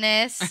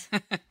business.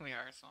 We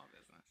are a small business.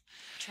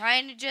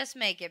 Trying to just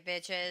make it,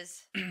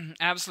 bitches.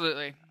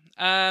 Absolutely.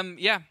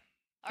 Yeah.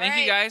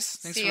 Thank you guys.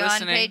 Thanks See for you on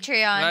listening.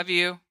 Patreon. Love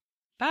you.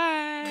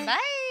 Bye. Bye.